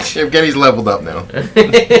a bitch! Yevgeny's leveled up now.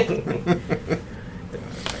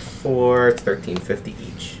 4, it's 1350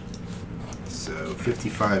 each. So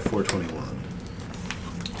 55, 421.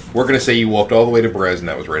 We're gonna say you walked all the way to Brez, and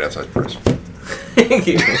that was right outside Brez.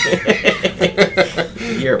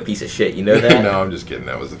 You're a piece of shit, you know that? No, I'm just kidding.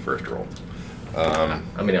 That was the first roll. I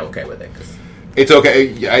mean, I'm okay with it. 'Cause It's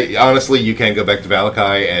okay. Honestly, you can go back to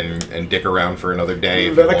Valakai and dick around for another day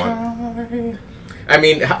if you want. I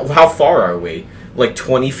mean, how far are we? Like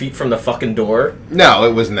 20 feet from the fucking door? No,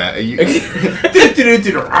 it wasn't that.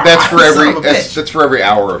 That's That's for every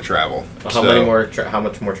hour of travel. How many more? How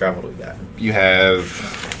much more travel do we got? You have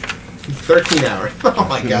 13 hours. Oh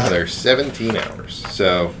my god. another 17 hours.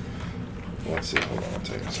 So let's see. Hold on. I'll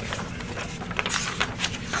tell you a second.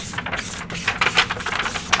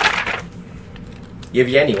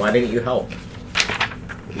 Yevgeny, why didn't you help?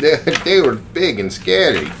 They were big and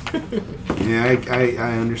scary. Yeah,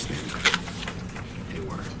 I understand. They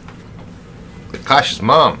were. Akash's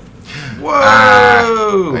mom.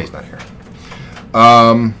 Whoa! No, he's not here.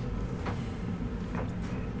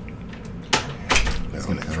 He's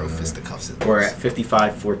gonna throw fisticuffs at We're this. at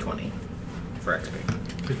 55, 420 for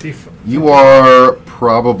XP. 55. You are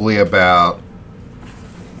probably about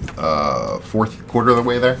fourth quarter of the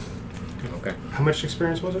way there. Okay. How much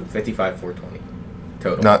experience was it? 55, 420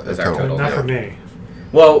 total. Not is the our total. total. Not for me.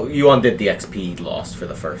 Well, you undid the XP loss for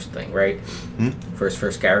the first thing, right?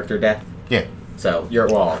 First character death. Yeah, So you're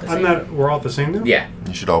all at the same. We're all at the same now? Yeah.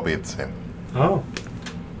 you should all be at the same. Oh.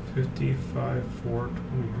 55,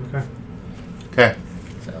 420. Okay. Okay.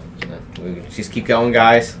 So we can just keep going,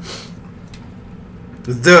 guys.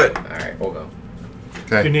 Let's do it. All right, we'll go.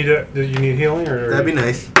 Okay. Do you need healing or? That'd be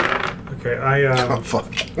nice. Okay, Oh,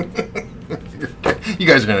 fuck. You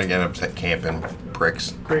guys are going to end up camping,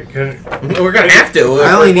 pricks. Great. Good. We're gonna have to.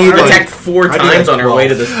 I only need, we like- attacked 4 I need, times like, on our way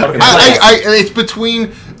to 12. this fucking place.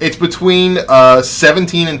 It's between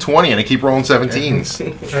 17 and 20, and I keep rolling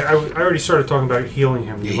 17s. I already started talking about healing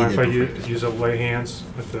him. Do you Yeah, mind you if I did use a lay hands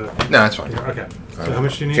with the? No, that's fine. Okay. So how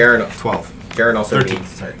much do you need? Jaren, 12. Jaren also 13. needs.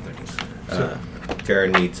 Sorry, 13.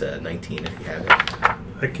 Jaren needs 19 if you have it.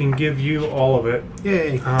 I can give you all of it,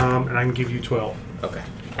 Yay. and I can give you 12. Okay.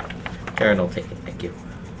 Jaren will take it. Thank you.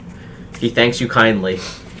 He thanks you kindly.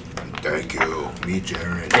 Thank you. Me,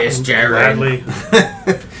 Jared. This Jaren. Gladly.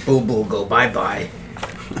 Boo boo go bye bye.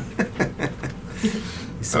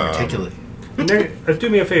 He's so articulate. Do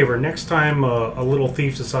me a favor. Next time a little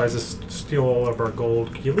thief decides to steal all of our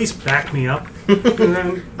gold, could you at least back me up? And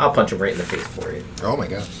then, I'll punch him right in the face for you. Oh, my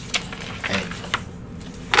God. Hey.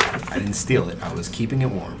 I didn't steal it. I was keeping it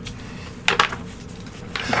warm.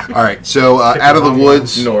 All right, so out of the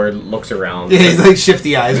woods. Nord looks around. Yeah, he's like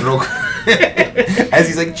shifty eyes real quick. As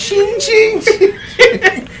he's like, ching, ching,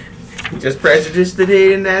 ching. Just prejudice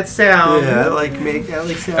today in that sound. Yeah, I like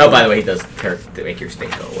sound. Oh, by the way, he does to make your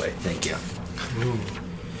stink go away. Thank you.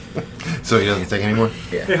 So he doesn't take any more?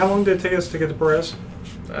 hey, how long did it take us to get to Perez?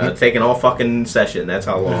 Taking all fucking session. That's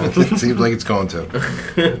how long. It seems like it's going to.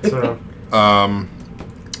 It's,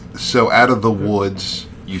 So out of the woods,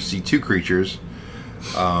 you see 2 creatures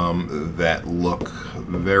that look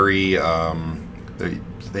very.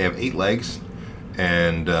 They have 8 legs,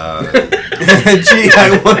 and Gee,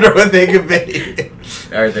 I wonder what they could be.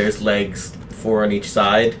 Are there's legs 4 on each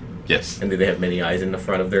side? yes, And do they have many eyes in the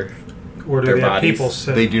front of their? or do Their they have bodies. people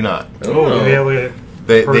sit? they do not. Oh, do they have like,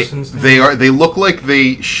 persons? They look like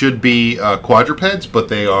they should be quadrupeds, but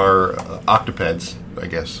they are octopeds, I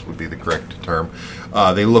guess would be the correct term.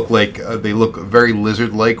 They look very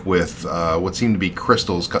lizard-like with what seem to be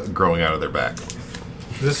crystals growing out of their back.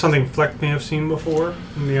 Is this something Fleck may have seen before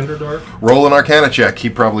in the Underdark? Roll an Arcana check. He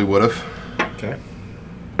probably would have. Okay.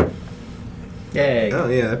 Yay. Oh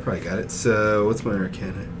yeah, I probably got it. So what's my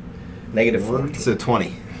Arcana? Negative 1. 14. So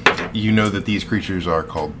 20. You know that these creatures are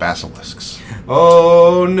called basilisks.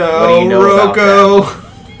 Oh no, What do you know about Rocco!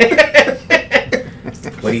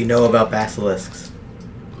 What do you know about basilisks?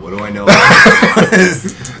 What do I know about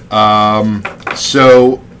this?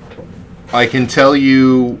 So I can tell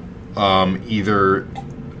you either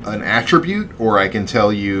an attribute, or I can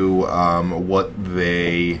tell you what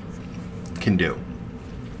they can do.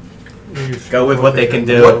 Go with what they can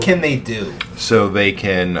do. What can they do? So they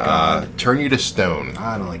can turn you to stone.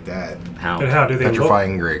 I don't like that. How? And how do they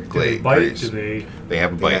Petrifying look? glaze. Do they bite? Do they... They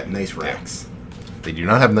have a They bite. got nice racks. They do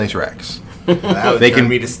not have nice racks. That would They turn can.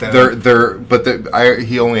 me to stone.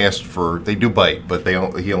 He only asked for. They do bite, but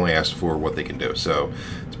he only asked for what they can do. So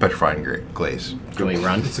it's petrifying glaze. Can we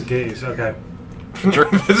run? It's a gaze. Okay.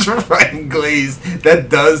 Petrifying glaze. That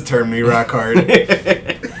does turn me rock hard.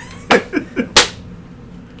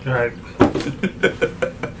 All right.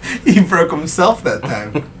 He broke himself that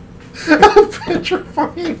time.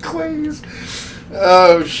 Petrifying glaze.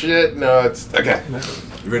 Oh shit! No, it's okay.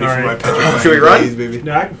 You ready All for my right. petrifying Should we run? glaze, baby?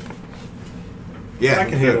 Yeah, Yeah, I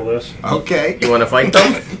can handle this. Okay. You want to fight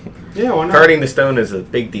them? Yeah, why not? Hurting the stone is a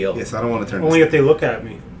big deal. Yes, I don't want to turn. Only this if they look at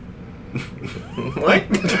me, What?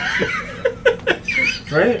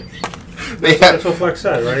 right? They That's have, what Flex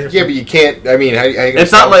said, right? yeah, but you can't. I mean, how you gonna It's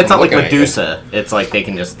stop not them it's not like looking at you? Medusa. It's like they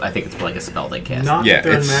can just. I think it's like a spell they cast. Not Yeah, if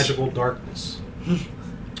they're in it's- magical darkness.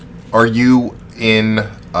 Are you in?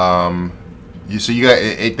 So you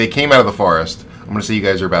guys, they came out of the forest. I'm going to say you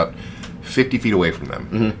guys are about 50 feet away from them.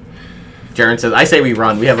 Mm-hmm. Jaren says, "I say we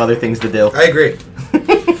run. We have other things to do." I agree.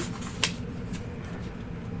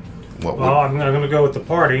 What would, Well, I'm going to go with the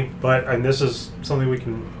party, and this is something we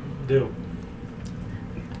can do.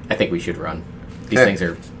 I think we should run. These Okay. things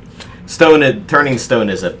are stone. Turning stone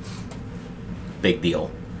is a big deal.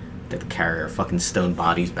 They have to carry our fucking stone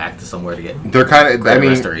bodies back to somewhere to get they're kind of. I mean,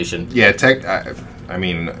 restoration. yeah. I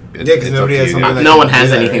mean, it's, Yeah, 'cause it's nobody up to has you. something that No can one do has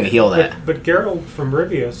that, anything right? to heal that. But Geralt from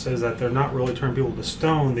Rivia says that they're not really turning people to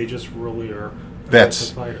stone, they just really are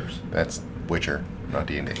That's- aggressive fighters. That's Witcher, not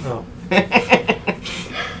D&D. Oh.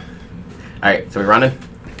 All right, so we're running.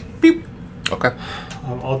 Beep. Okay.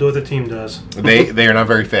 I'll do what the team does. They are not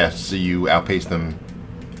very fast, so you outpace them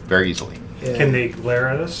very easily. Yeah. Can they glare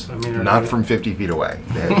at us? I mean, are Not they- from 50 feet away.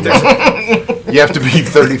 You have to be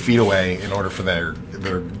 30 feet away in order for their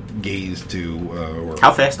gaze to work.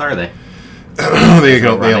 How fast are they? They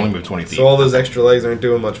only running? move 20 feet. So all those extra legs aren't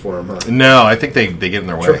doing much for him, huh? No, I think they get in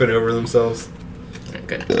their way. Tripping over themselves.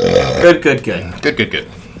 Good. Good. Good.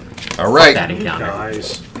 All That right. encounter.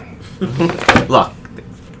 Guys. Look,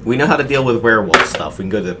 we know how to deal with werewolf stuff. We can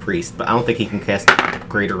go to the priest, but I don't think he can cast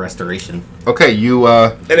greater restoration. Okay, you.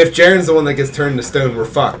 And if Jaren's the one that gets turned to stone, we're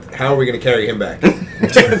fucked. How are we going to carry him back?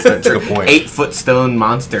 That's a good point. 8-foot stone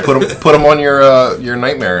monster. Put him on your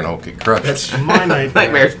nightmare and he'll get crushed. That's My nightmare.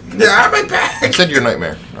 Nightmares. yeah, my back. I said your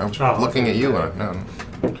nightmare. I was Oh, looking okay. at you. No.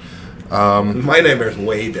 My nightmare's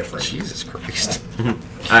way different. Jesus Christ.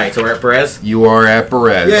 All right, so we're at Perez. You are at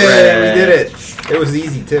Perez. Yeah, we did it. It was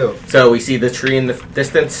easy too. So we see the tree in the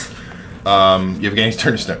distance. You have gains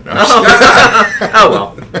turn to stone. No, Oh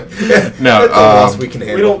well. no, That's a loss we can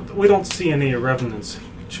handle. We don't see any revenants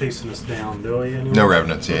chasing us down, do we? Anymore? no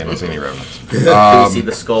revenants. Yeah, I don't see any revenants. Do we see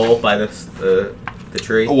the skull by the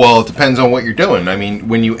tree? Well, it depends on what you're doing. I mean,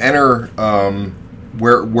 when you enter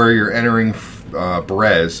where you're entering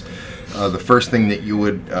Perez, the first thing that you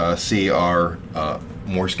would see are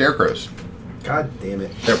more scarecrows. God damn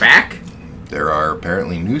it. They're back. There are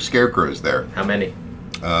apparently new scarecrows there. How many?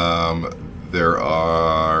 There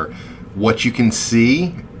are what you can see,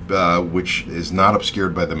 which is not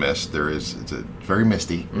obscured by the mist. It's a very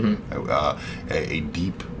misty, a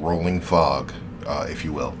deep rolling fog, if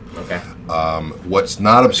you will. Okay. What's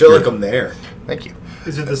not I feel obscured? like I'm there. Thank you.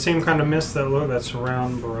 Is it the same kind of mist that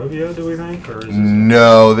surround Barovia, do we think? Or is it...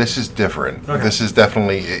 No, this is different. Okay. This is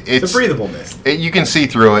definitely It's a breathable mist. you can see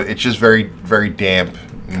through it. It's just very, very damp,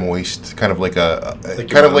 moist, kind of like a Like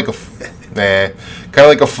kind of your like a kind of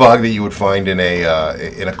like a fog that you would find in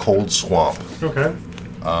a cold swamp. Okay.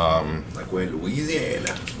 Like we're in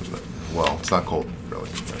Louisiana. Well, it's not cold, really.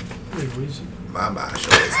 Mama,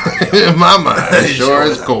 sure is hot. Mama, it sure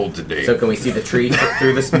is cold today. So can we see the tree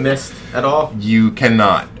through this mist at all? You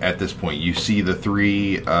cannot at this point. You see the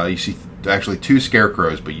three. You see actually 2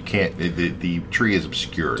 scarecrows, but you can't. The tree is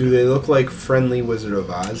obscured. Do they look like friendly Wizard of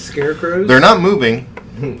Oz scarecrows? They're not moving.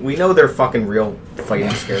 We know they're fucking real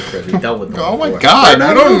fighting scarecrows. We dealt with them. Oh my before. god!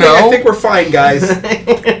 I don't moving. I know. think we're fine, guys.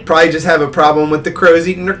 Probably just have a problem with the crows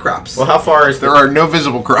eating their crops. Well, how far is There are no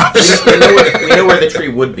visible crops. we know where the tree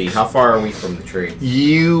would be. How far are we from the tree?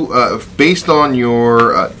 You, based on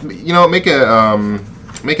your, make an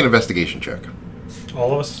investigation check.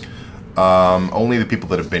 All of us? Only the people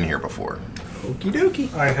that have been here before. Okie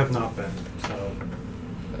dokie. I have not been, so...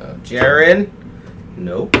 Jaren?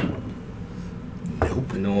 Nope.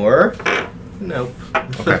 Nope. Nor? Nope.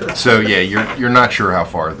 Okay, so yeah, you're not sure how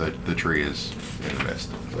far the tree is in the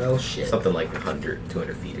mist. Well, shit. Something like 100,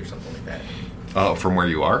 200 feet or something like that. Oh, from where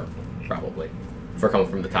you are? Probably. If we're coming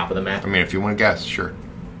from the top of the map. I mean, if you want to guess, sure.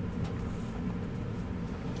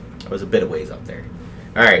 It was a bit of ways up there.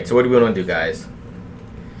 Alright, so what do we want to do, guys?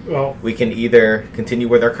 Well, We can either continue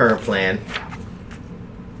with our current plan,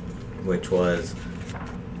 which was...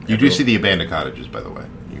 You do see the abandoned cottages, by the way.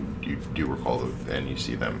 You do recall them, and you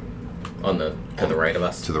see them to the right of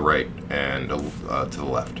us. to the right and to the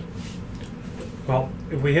left. well,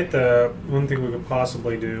 if we hit the... One thing we could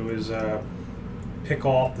possibly do is pick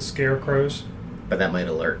off the scarecrows. But that might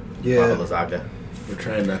alert Yeah. Baba Lysaga. We're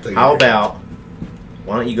trying not to. How about...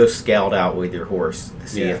 Why don't you go scout out with your horse to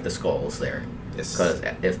see Yeah. if the skull is there? Yes. Because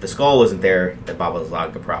if the skull isn't there, then Baba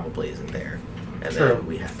Lysaga probably isn't there. And True. then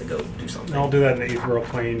we have to go do something. And I'll do that in the ethereal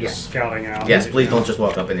plane, just scouting out. Yes, please don't just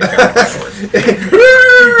walk up in your horse.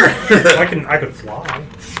 I could fly.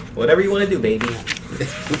 Whatever you want to do, baby.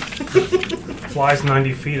 Flies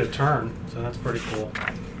 90 feet a turn, so that's pretty cool.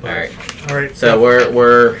 Alright. All right. So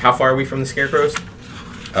we're how far are we from the scarecrows?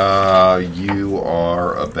 You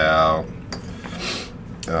are about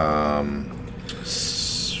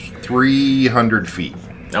 300 feet.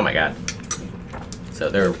 Oh my god. So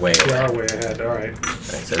they're way We away. are way ahead. All right. Alright,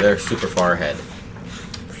 so they're super far ahead.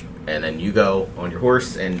 And then you go on your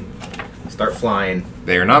horse and start flying.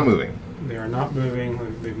 They are not moving. They are not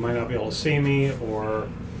moving. They might not be able to see me, or,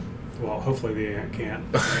 well, hopefully they can't.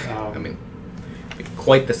 I mean,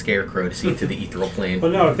 quite the scarecrow to see into the ethereal plane. Well,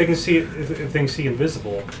 no. If they can see, if they can see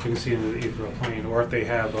invisible, they can see into the ethereal plane, or if they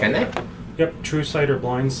have. Can they? Yep, true sight or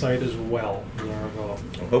blind sight as well. Well,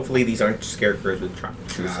 hopefully these aren't scarecrows with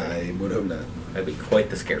true sight. I would hope not. That'd be quite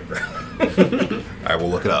the scarecrow. I will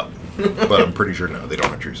look it up, but I'm pretty sure no, they don't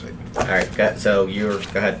have true sight. All right, so go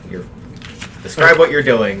ahead. Describe what you're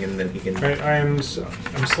doing, and then you can. Right, I'm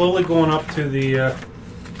slowly going up to the.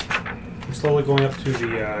 I'm slowly going up to the.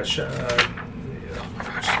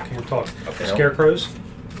 Can't talk. Okay. Scarecrows,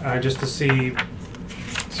 just to see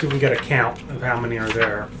if we can get a count of how many are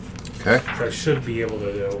there. Okay. Which I should be able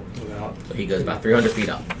to do without. So he goes about 300 feet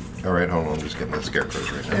up. All right, hold on. I'm just getting the scarecrows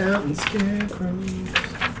right now. Mountain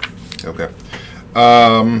scarecrows. Okay.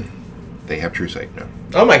 They have true sight. No.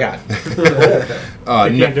 Oh my god. They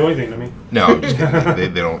can't do anything to me. No, I'm just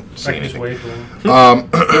kidding. They don't see I can just anything. wait for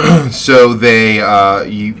them. So they,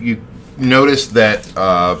 you notice that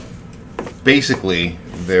basically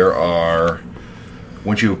there are.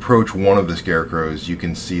 Once you approach one of the scarecrows, you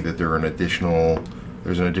can see that there's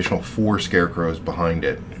an additional 4 scarecrows behind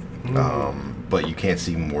it. But you can't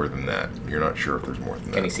see more than that. You're not sure if there's more than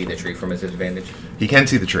that. Can he see the tree from his advantage? He can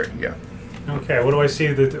see the tree. Yeah. Okay, what do I see?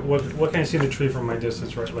 What can I see in the tree from my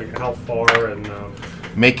distance? Right, like how far and.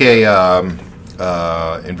 Make a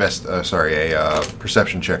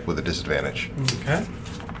perception check with a disadvantage. Okay.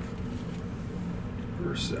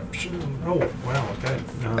 Perception. Oh wow. Okay.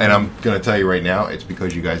 And I'm going to tell you right now, it's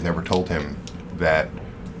because you guys never told him that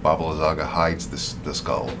Baba Lysaga hides the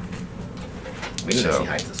skull. We didn't So- see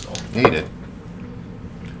hides the skull. Yeah, he did.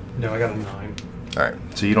 No, I got a 9. All right,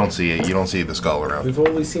 so you don't see it. You don't see the skull around. We've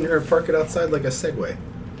only seen her park it outside like a Segway.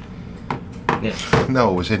 Yeah.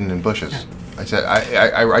 No, it was hidden in bushes. I said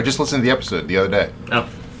I just listened to the episode the other day. Oh.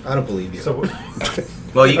 I don't believe you. So.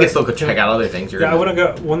 Well, you can still go check out other things. Yeah, I want to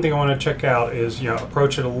go. One thing I want to check out is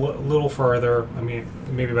approach it a little further. I mean,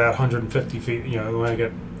 maybe about 150 feet. When I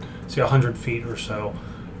get 100 feet or so,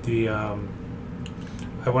 I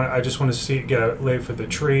just want to get a lay for the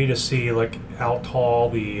tree to see like how tall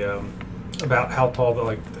the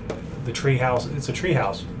tree house. It's a tree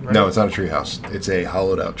house, right? No, it's not a tree house. It's a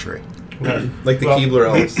hollowed out tree. Okay. Like the Keebler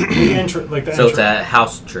elves. The So it's a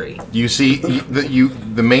house tree. You see,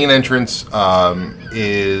 the main entrance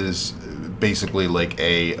is basically like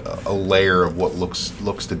a layer of what looks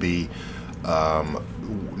to be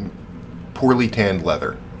poorly tanned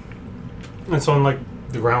leather. It's on like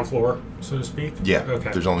the ground floor, so to speak. Yeah.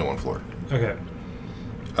 Okay. There's only one floor. Okay.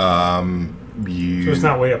 You. So it's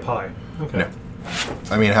not way up high. Okay. No.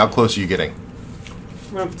 I mean, how close are you getting?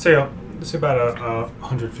 Well, say It's about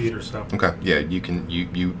 100 feet or so. Okay. Yeah, you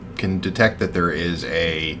can detect that there is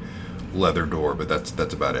a leather door, but that's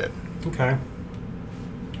about it. Okay.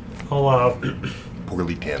 I'll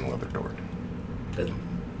Poorly tanned leather door. I'm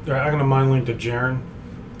gonna mind link to Jaren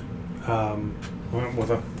with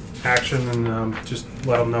a action and just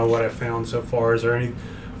let him know what I found so far. Is there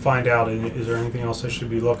anything else I should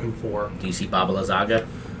be looking for? Do you see Baba Lazaga?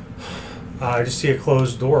 I just see a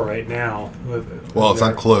closed door right now. Well, it's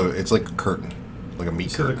not closed. It's like a curtain, like a meat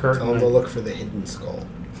See the curtain. Tell him to curtain? look for the hidden skull.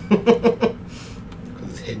 Because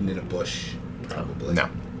it's hidden in a bush, probably. No,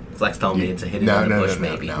 Flex told me it's a hidden No, in the no, bush, no,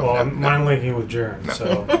 no, maybe. no. Well, I'm mind linking with Jaren,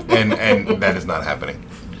 so and that is not happening.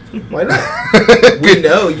 Why not? We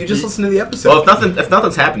know. You just listen to the episode. Well, if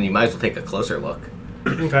nothing's happening, you might as well take a closer look.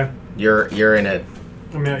 okay. You're in a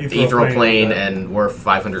I mean, ethereal plane, and we're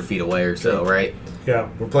 500 feet away or so, right? yeah.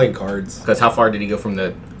 We're playing cards. Because how far did he go from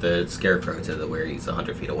the scarecrow to where he's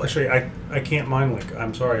 100 feet away? Actually, I can't mind link.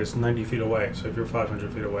 I'm sorry, it's 90 feet away. So if you're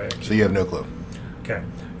 500 feet away, So you have no clue. okay.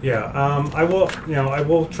 Yeah. I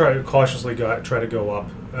will try to cautiously try to go up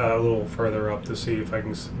a little further up to see if I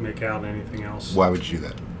can make out anything else. Why would you do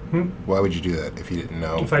that? Hmm? Why would you do that if you didn't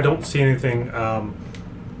know? If I don't see anything,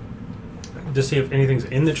 to see if anything's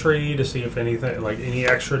in the tree, to see if anything, like any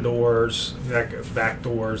extra doors, back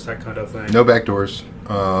doors, that kind of thing. No back doors.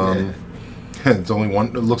 It's only one.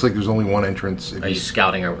 It looks like there's only one entrance. If Are you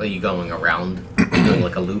scouting? Or are you going around, doing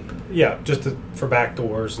like a loop? Yeah, just for back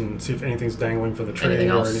doors and see if anything's dangling for the tree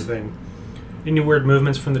Anything or else? anything. Any weird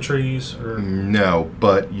movements from the trees or No,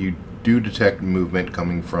 but you do detect movement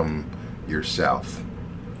coming from your south.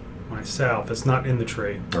 my south? It's not in the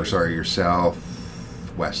tree. Or sorry, your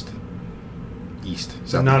southwest. East.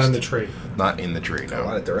 Southeast. Not in the tree. Not in the tree, A lot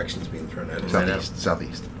no. of directions being thrown at us. Right. Southeast.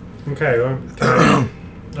 Southeast. Okay,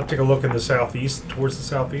 I'll take a look in the southeast, towards the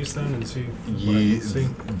southeast then, and see what I can see.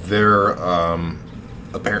 They're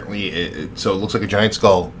apparently so it looks like a giant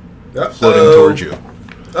skull Uh-oh. floating towards you.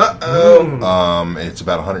 Uh-oh. It's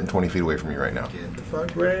about 120 feet away from you right now. Get the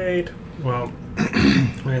fuck Great. Well,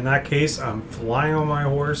 in that case, I'm flying on my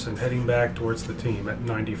horse and heading back towards the team at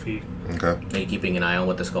 90 feet. Okay. Are you keeping an eye on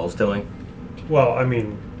what the skull's doing? Well, I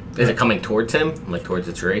mean, Is it coming towards him, like towards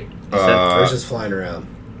the tree? You said? Or it's just flying around.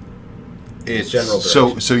 It's general so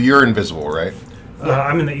direction. so you're invisible, right?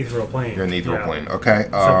 I'm in the ethereal plane. You're in the ethereal Yeah. plane. Okay.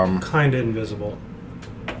 So kind of invisible.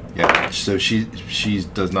 Yeah. So she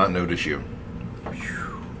does not notice you.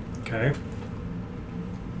 Okay.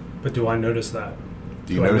 But do I notice that?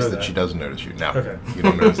 Do you Do I notice know that that? she doesn't notice you? No. Okay. You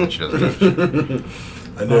don't notice that she doesn't notice you.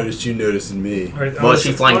 I noticed you noticing me. All right, Well, is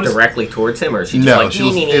she flying honest- directly towards him, or is she just No, like? she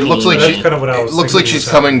was, it looks like That's she. kind of what I It was looks like thinking she's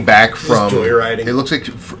was coming back from. joyriding. It looks like,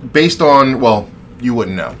 based on, well, you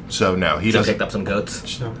wouldn't know. So no, he She doesn't. picked up some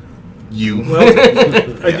goats. No. You. Well,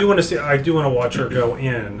 I Yeah. do want to see. I do want to watch her go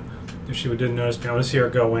in. If she didn't notice me, I want to see her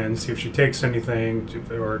go in, see if she takes anything,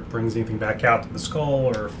 or brings anything back out to the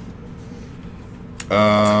skull, or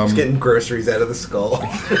Just getting groceries out of the skull.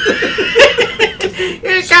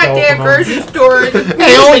 Your goddamn grocery store.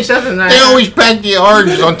 They always pack the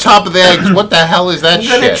oranges on top of the eggs. What the hell is that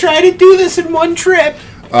shit? to do this in one trip.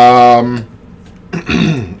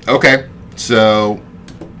 Okay, so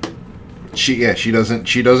she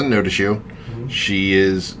doesn't notice you. Mm-hmm.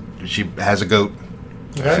 She has a goat,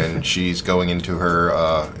 Okay. and she's going into her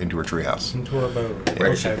treehouse. into her abode. Where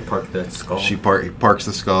did she Okay. park the skull? She parks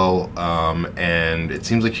the skull, and it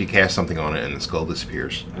seems like she casts something on it, and the skull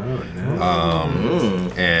disappears. Oh,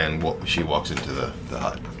 no. And she walks into the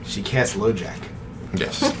hut. She casts LoJack.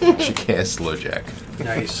 Yes, she casts LoJack.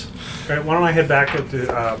 Nice. All right, why don't I head back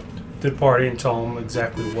to the party and tell them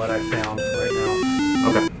exactly what I found right now?